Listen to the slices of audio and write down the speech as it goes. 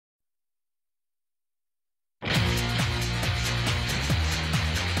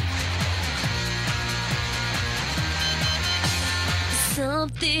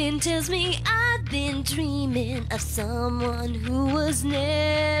Something tells me I've been dreaming of someone who was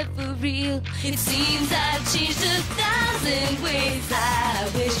never real. It seems I've changed 1,000 ways. I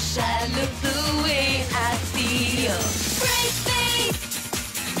wish I looked the way I feel. Braceface,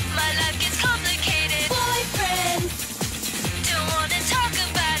 my life gets complicated. Boyfriend, don't wanna talk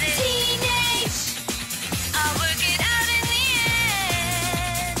about it. Teenage, I'll work it out in the end.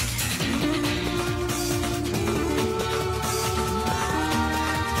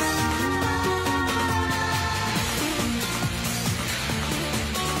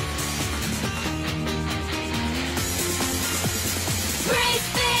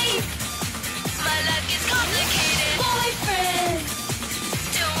 Braceface, my life gets complicated. Boyfriend,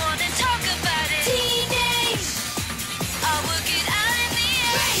 don't wanna talk about it. Teenage, I'll work it out in the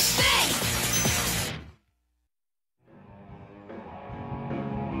end. Braceface.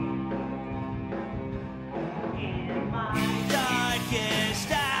 In my darkest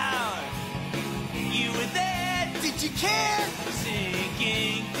hour, you were there. Did you care?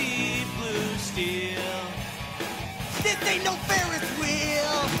 Sinking deep blue steel. This ain't no Ferris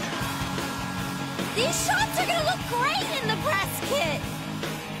wheel. These shots are gonna look great in the press kit!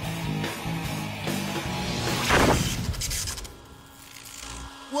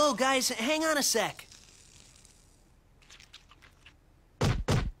 Whoa, guys, hang on a sec.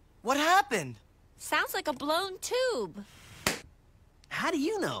 What happened? Sounds like a blown tube. How do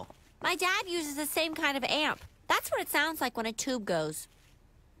you know? My dad uses the same kind of amp. That's what it sounds like when a tube goes.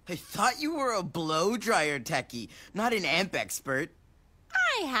 I thought you were a blow dryer techie, not an amp expert.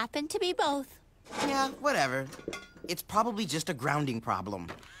 I happen to be both. Yeah, whatever. It's probably just a grounding problem.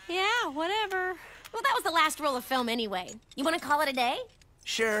 Yeah, whatever. Well, that was the last roll of film anyway. You want to call it a day?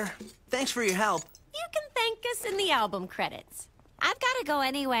 Sure. Thanks for your help. You can thank us in the album credits. I've got to go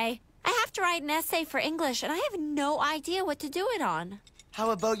anyway. I have to write an essay for English, and I have no idea what to do it on.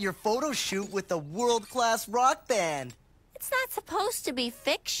 How about your photo shoot with a world-class rock band? It's not supposed to be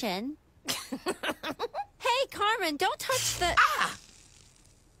fiction. Hey, Carmen, don't touch the...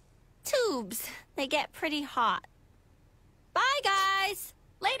 tubes. They get pretty hot. Bye, guys.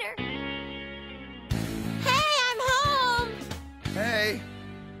 Later. Hey, I'm home. Hey,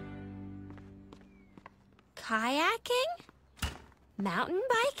 Kayaking? Mountain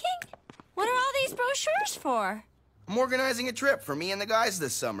biking? What are all these brochures for? I'm organizing a trip for me and the guys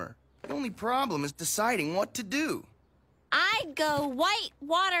this summer. The only problem is deciding what to do. I'd go white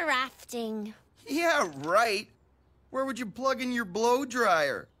water rafting. Yeah, right. Where would you plug in your blow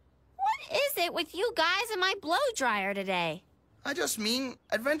dryer? What is it with you guys and my blow dryer today? I just mean,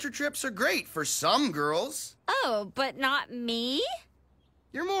 adventure trips are great for some girls. Oh, but not me?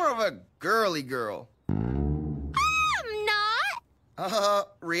 You're more of a girly girl. I'm not.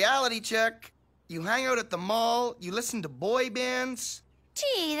 Reality check. You hang out at the mall, you listen to boy bands.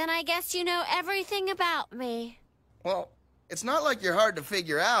 Gee, then I guess you know everything about me. Well, it's not like you're hard to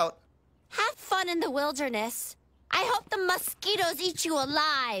figure out. Have fun in the wilderness. I hope the mosquitoes eat you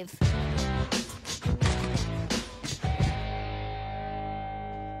alive.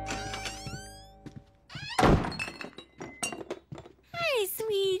 Hi,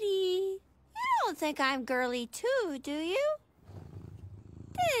 sweetie. You don't think I'm girly too, do you?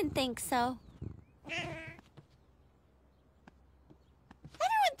 Didn't think so. Everyone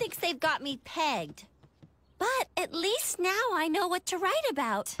thinks they've got me pegged. But at least now I know what to write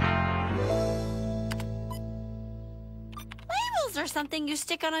about. Labels are something you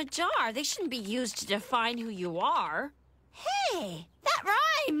stick on a jar. They shouldn't be used to define who you are. Hey, that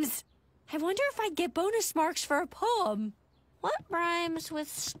rhymes! I wonder if I'd get bonus marks for a poem. What rhymes with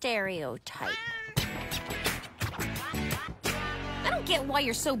stereotype? I don't get why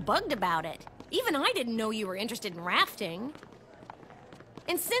you're so bugged about it. Even I didn't know you were interested in rafting.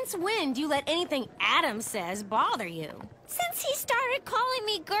 And since when do you let anything Adam says bother you? Since he started calling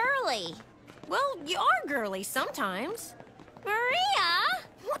me girly. Well, you are girly sometimes. Maria!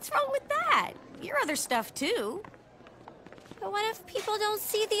 What's wrong with that? You're other stuff, too. But what if people don't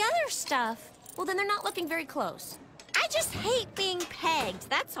see the other stuff? Well, then they're not looking very close. I just hate being pegged,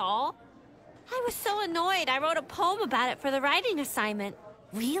 that's all. I was so annoyed I wrote a poem about it for the writing assignment.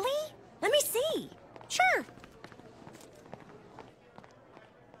 Really? Let me see. Sure.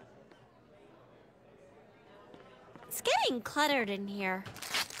 It's getting cluttered in here.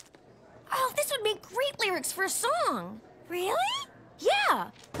 Oh, this would make great lyrics for a song. Really? Yeah.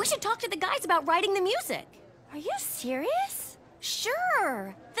 We should talk to the guys about writing the music. Are you serious?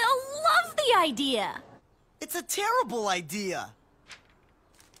 Sure. They'll love the idea. It's a terrible idea.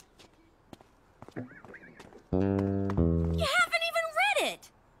 You haven't even read it.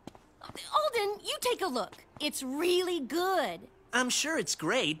 Alden, you take a look. It's really good. I'm sure it's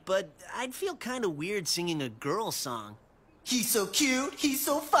great, but I'd feel kind of weird singing a girl song. He's so cute, he's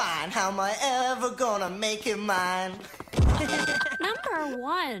so fine. How am I ever gonna make him mine? Number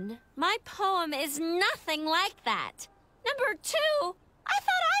one, my poem is nothing like that. Number two, I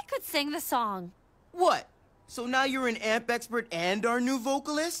thought I could sing the song. What? So now you're an amp expert and our new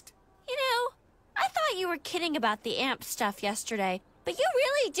vocalist? You know, I thought you were kidding about the amp stuff yesterday, but you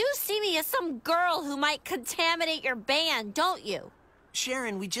really do see me as some girl who might contaminate your band, don't you?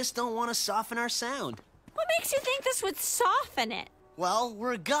 Sharon, we just don't want to soften our sound. What makes you think this would soften it? Well,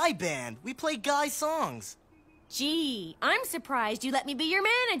 we're a guy band. We play guy songs. Gee, I'm surprised you let me be your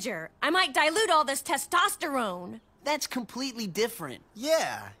manager. I might dilute all this testosterone. That's completely different.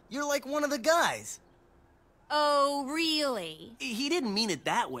 Yeah, you're like one of the guys. Oh, really? He didn't mean it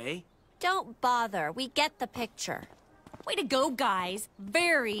that way. Don't bother. We get the picture. Way to go, guys.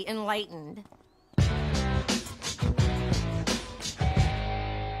 Very enlightened.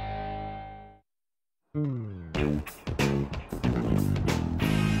 I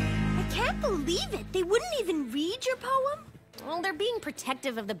can't believe it. They wouldn't even read your poem? Well, they're being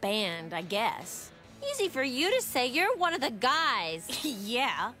protective of the band, I guess. Easy for you to say. You're one of the guys.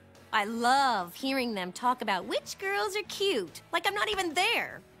 Yeah. I love hearing them talk about which girls are cute. Like I'm not even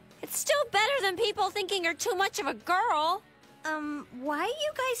there. It's still better than people thinking you're too much of a girl. Why are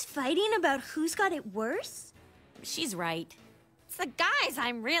you guys fighting about who's got it worse? She's right. It's the guys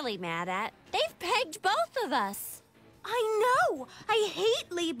I'm really mad at. They've pegged both of us. I know! I hate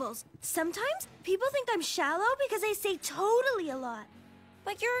labels. Sometimes people think I'm shallow because I say totally a lot.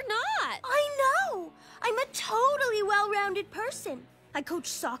 But you're not. I know! I'm a totally well-rounded person. I coach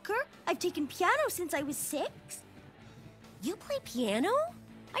soccer. I've taken piano since I was 6. You play piano?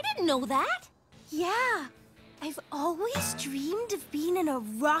 I didn't know that. Yeah. I've always dreamed of being in a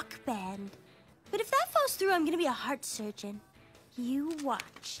rock band. But if that falls through, I'm gonna be a heart surgeon. You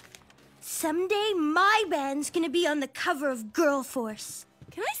watch. Someday, my band's gonna be on the cover of Girl Force.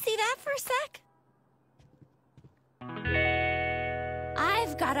 Can I see that for a sec?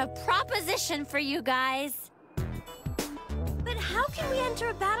 I've got a proposition for you guys. But how can we enter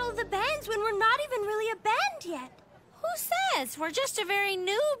a battle of the bands when we're not even really a band yet? Who says? We're just a very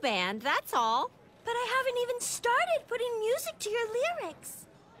new band, that's all. But I haven't even started putting music to your lyrics.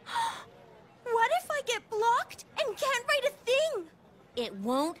 What if I get blocked and can't write a thing? It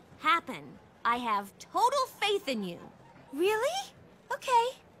won't happen. I have total faith in you. Really?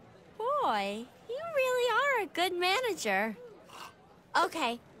 Okay. Boy, you really are a good manager.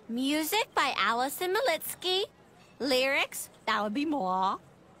 Okay, music by Allison Militsky. Lyrics, that would be moi.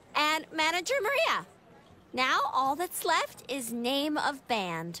 And manager Maria. Now all that's left is name of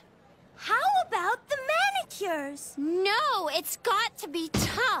band. How about the manicures? No, it's got to be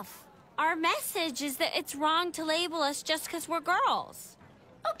tough. Our message is that it's wrong to label us just because we're girls.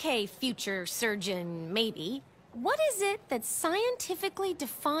 Okay, future surgeon, maybe. What is it that scientifically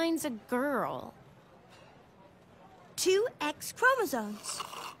defines a girl? 2 X chromosomes.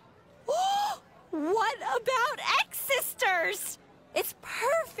 What about X-sisters? It's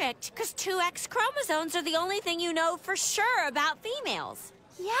perfect, because 2 X chromosomes are the only thing you know for sure about females.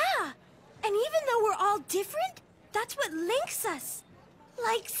 Yeah. And even though we're all different, that's what links us.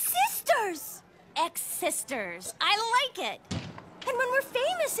 Like sisters. X-sisters. I like it. And when we're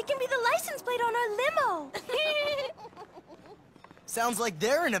famous, it can be the license plate on our limo. Sounds like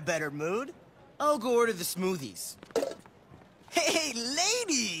they're in a better mood. I'll go order the smoothies. Hey,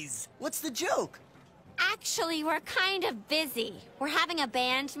 ladies! What's the joke? Actually, we're kind of busy. We're having a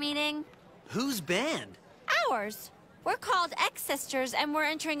band meeting. Whose band? Ours. We're called X-sisters, and we're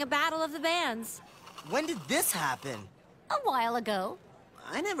entering a battle of the bands. When did this happen? A while ago.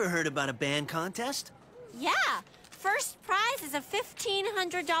 I never heard about a band contest. Yeah. First prize is a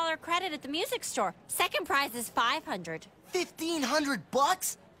 $1,500 credit at the music store. Second prize is $500.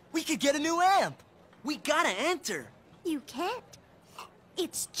 $1,500? We could get a new amp. We gotta enter. You can't.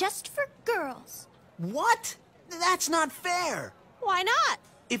 It's just for girls. What? That's not fair. Why not?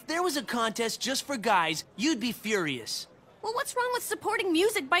 If there was a contest just for guys, you'd be furious. Well, what's wrong with supporting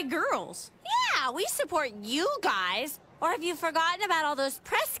music by girls? Yeah, we support you guys. Or have you forgotten about all those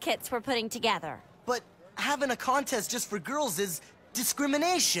press kits we're putting together? But having a contest just for girls is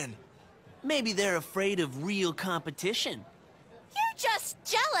discrimination. Maybe they're afraid of real competition. You're just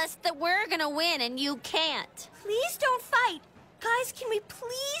jealous that we're gonna win and you can't. Please don't fight. Guys, can we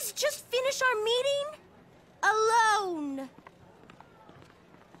please just finish our meeting? Alone.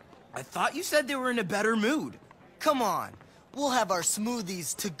 I thought you said they were in a better mood. Come on. We'll have our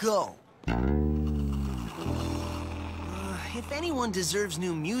smoothies to go. If anyone deserves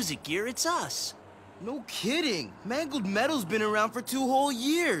new music gear, it's us. No kidding. Mangled Metal's been around for 2 whole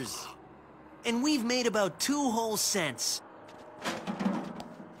years. And we've made about 2 whole cents.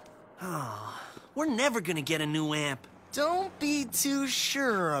 Oh, we're never gonna get a new amp. Don't be too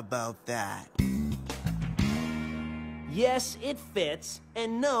sure about that. Yes, it fits,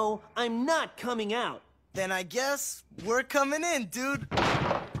 and no, I'm not coming out. Then I guess we're coming in, dude.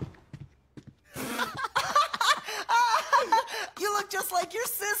 You look just like your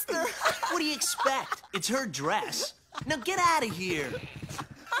sister. What do you expect? It's her dress. Now get out of here.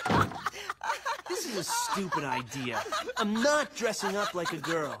 This is a stupid idea. I'm not dressing up like a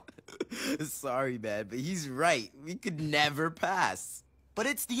girl. Sorry, man, but he's right. We could never pass. But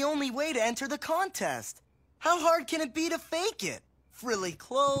it's the only way to enter the contest. How hard can it be to fake it? Frilly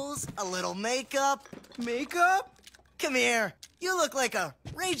clothes, a little makeup. Makeup? Come here. You look like a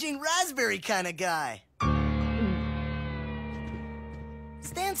raging raspberry kind of guy.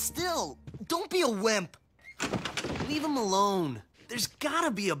 Stand still. Don't be a wimp. Leave him alone. There's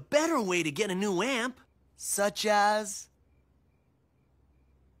gotta be a better way to get a new amp. Such as?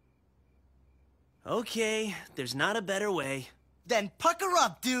 Okay, there's not a better way. Then pucker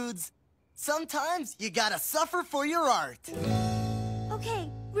up, dudes. Sometimes you gotta suffer for your art.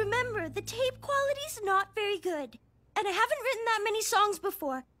 Okay, remember, the tape quality's not very good. And I haven't written that many songs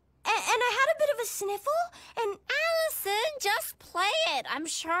before. And I had a bit of a sniffle, and... Allison, just play it. I'm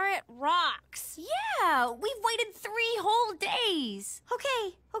sure it rocks. Yeah, we've waited 3 whole days.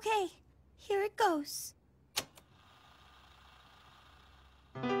 Okay, here it goes.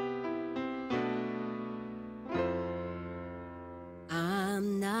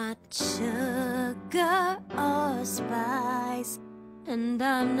 I'm not sugar or spice, and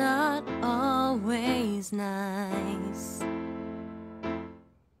I'm not always nice.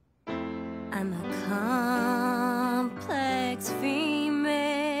 I'm a complex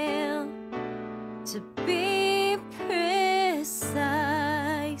female, to be precise.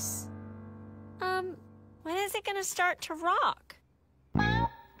 When is it gonna start to rock?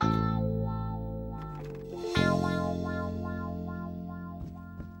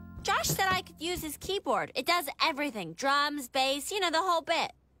 Josh said I could use his keyboard. It does everything. Drums, bass, you know, the whole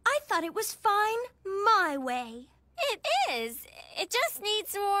bit. I thought it was fine my way. It is. It just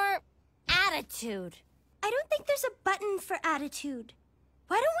needs more attitude. I don't think there's a button for attitude.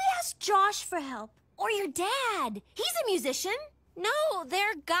 Why don't we ask Josh for help? Or your dad. He's a musician. No,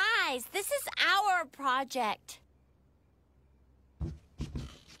 they're guys. This is our project.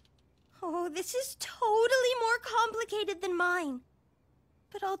 Oh, this is totally more complicated than mine.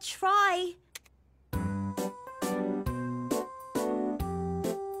 But I'll try.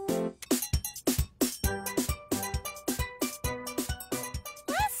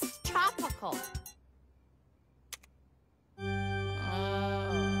 Less tropical.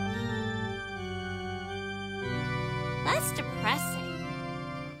 Less depressing.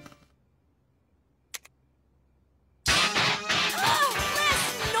 Oh, less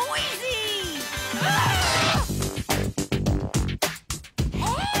noisy!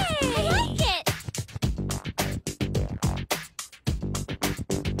 Hey! I like it!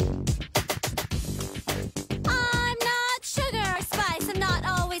 I'm not sugar or spice. I'm not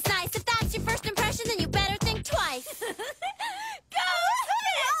always nice. If that's your first impression, then you better think twice. Go,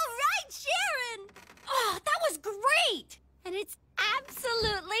 All right, Sharon! Oh, that was great! And it's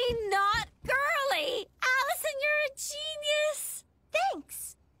absolutely not girly! Allison, you're a genius!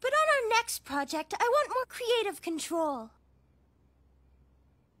 Thanks. But on our next project, I want more creative control.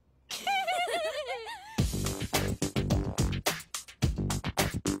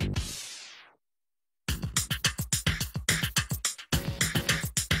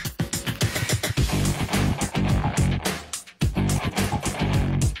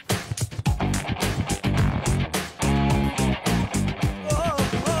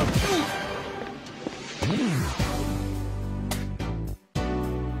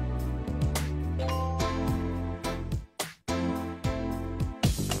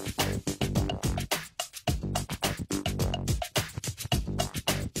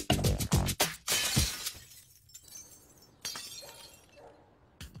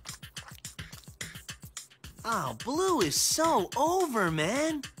 Oh, Blue is so over,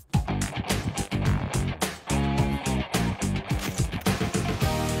 man.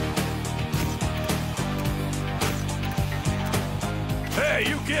 Hey,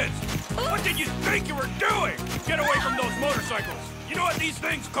 you kids! What did you think you were doing? Get away from those motorcycles! You know what these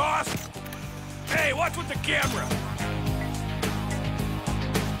things cost? Hey, watch with the camera!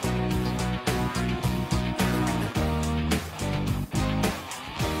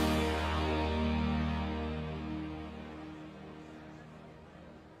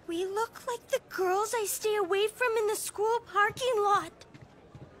 We look like the girls I stay away from in the school parking lot.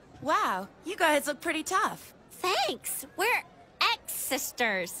 Wow, you guys look pretty tough. Thanks. We're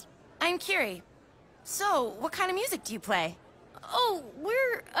ex-sisters. I'm Curie. So, what kind of music do you play? Oh,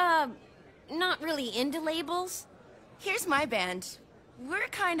 we're, not really into labels. Here's my band. We're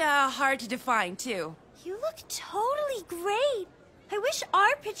kinda hard to define, too. You look totally great. I wish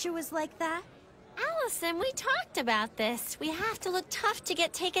our picture was like that. Allison, we talked about this. We have to look tough to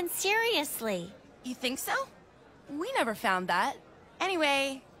get taken seriously. You think so? We never found that.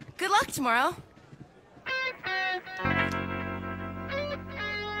 Anyway, good luck tomorrow.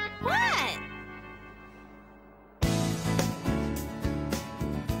 What?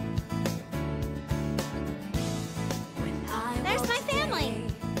 There's my family.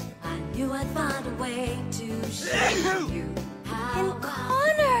 I knew I'd find a way to show you how And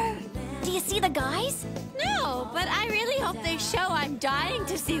Connor! Do you see the guys? No, but I really hope they show. I'm dying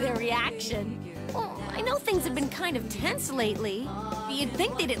to see their reaction. Well, I know things have been kind of tense lately, but you'd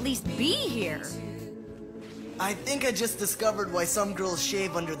think they'd at least be here. I think I just discovered why some girls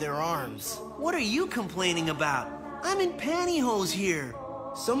shave under their arms. What are you complaining about? I'm in pantyhose here.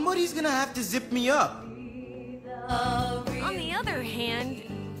 Somebody's gonna have to zip me up. On the other hand,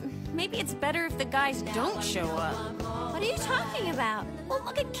 maybe it's better if the guys don't show up. What are you talking about? Well,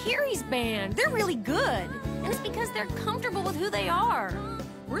 look at Carrie's band. They're really good. And it's because they're comfortable with who they are.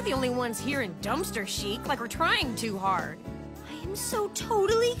 We're the only ones here in dumpster chic, like we're trying too hard. I am so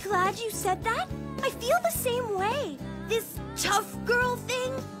totally glad you said that. I feel the same way. This tough girl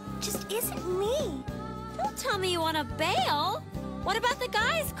thing just isn't me. Don't tell me you want to bail. What about the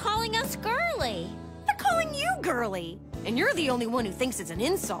guys calling us girly? They're calling you girly. And you're the only one who thinks it's an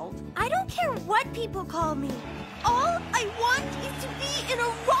insult. I don't care what people call me. All I want is to be in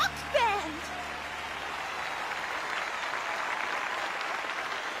a rock band.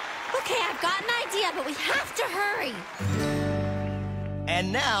 Okay, I've got an idea, but we have to hurry.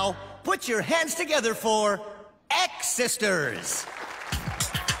 And now, put your hands together for Ex-Sisters.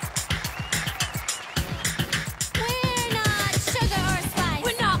 We're not sugar or spice.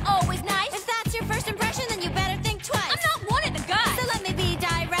 We're not always nice. If that's your first impression, then you better think twice. I'm not one of the guys. So let me be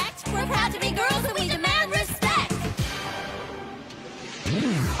direct. We're proud to be girls and we demand respect.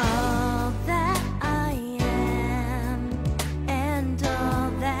 All that I am and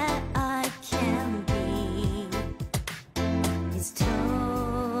all that I can be is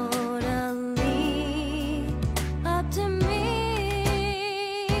totally up to me.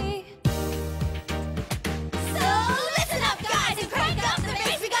 So listen up, guys, and crank up the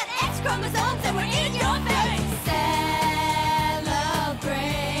bass. We got X chromosomes and we're in your face. Celebrate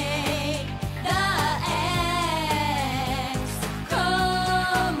the X chromosome.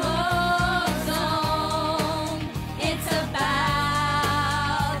 It's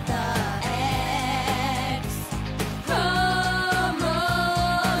about the X chromosome.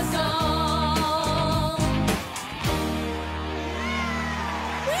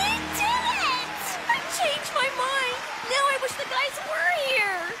 We did it! I changed my mind. Now I wish the guys were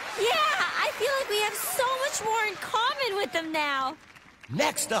here. Yeah, I feel like we have so much more in common with them now.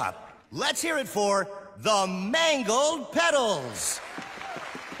 Next up, let's hear it for the Mangled Petals.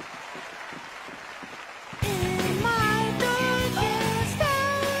 In my darkest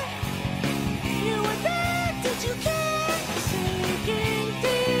hour, you were there, did you care? Sinking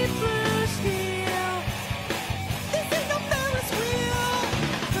deep blue steel. This is the Ferris wheel.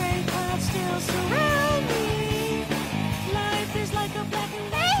 Gray clouds still surround me. Life is like a black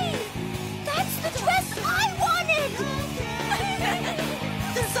and white. Hey, that's the dress I wanted.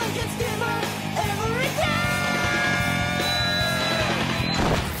 The sun gets dimmer every day.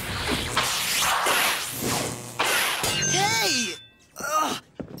 Hey!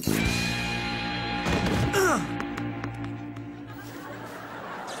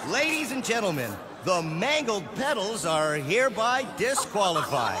 Ladies and gentlemen, the Mangled Petals are hereby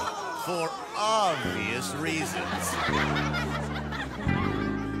disqualified for obvious reasons.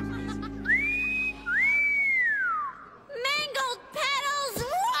 Mangled Petals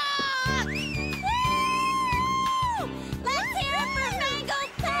rock! Woo! Let's hear it for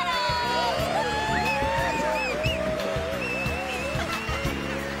Mangled Petals!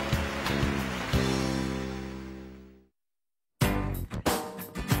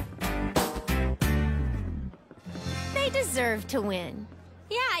 They deserve to win.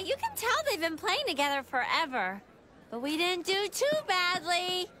 Yeah, you can tell they've been playing together forever. But we didn't do too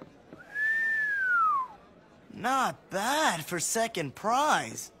badly. Not bad for second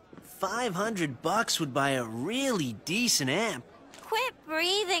prize. $500 would buy a really decent amp. Quit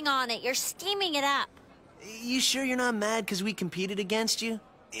breathing on it. You're steaming it up. You sure you're not mad because we competed against you?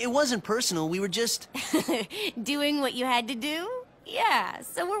 It wasn't personal, we were just... Doing what you had to do? Yeah,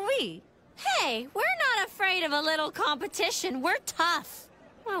 so were we. Hey, we're not afraid of a little competition. We're tough.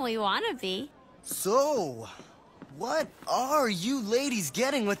 Well, we want to be. So, what are you ladies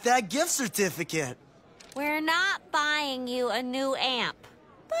getting with that gift certificate? We're not buying you a new amp.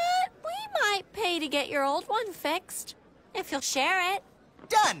 But we might pay to get your old one fixed. If you'll share it.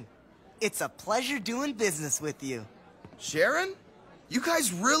 Done! It's a pleasure doing business with you. Sharon? You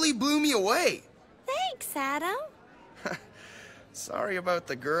guys really blew me away. Thanks, Adam. Sorry about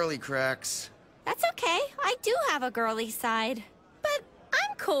the girly cracks. That's okay. I do have a girly side. But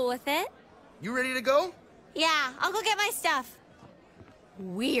I'm cool with it. You ready to go? Yeah, I'll go get my stuff.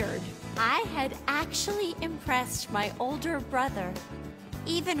 Weird. I had actually impressed my older brother.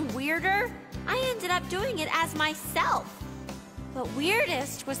 Even weirder, I ended up doing it as myself. But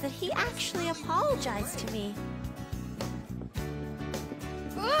weirdest was that he actually apologized to me.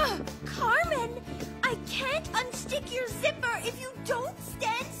 Ugh, Carmen! I can't unstick your zipper if you don't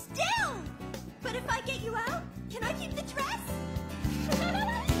stand still! But if I get you out, can I keep the dress?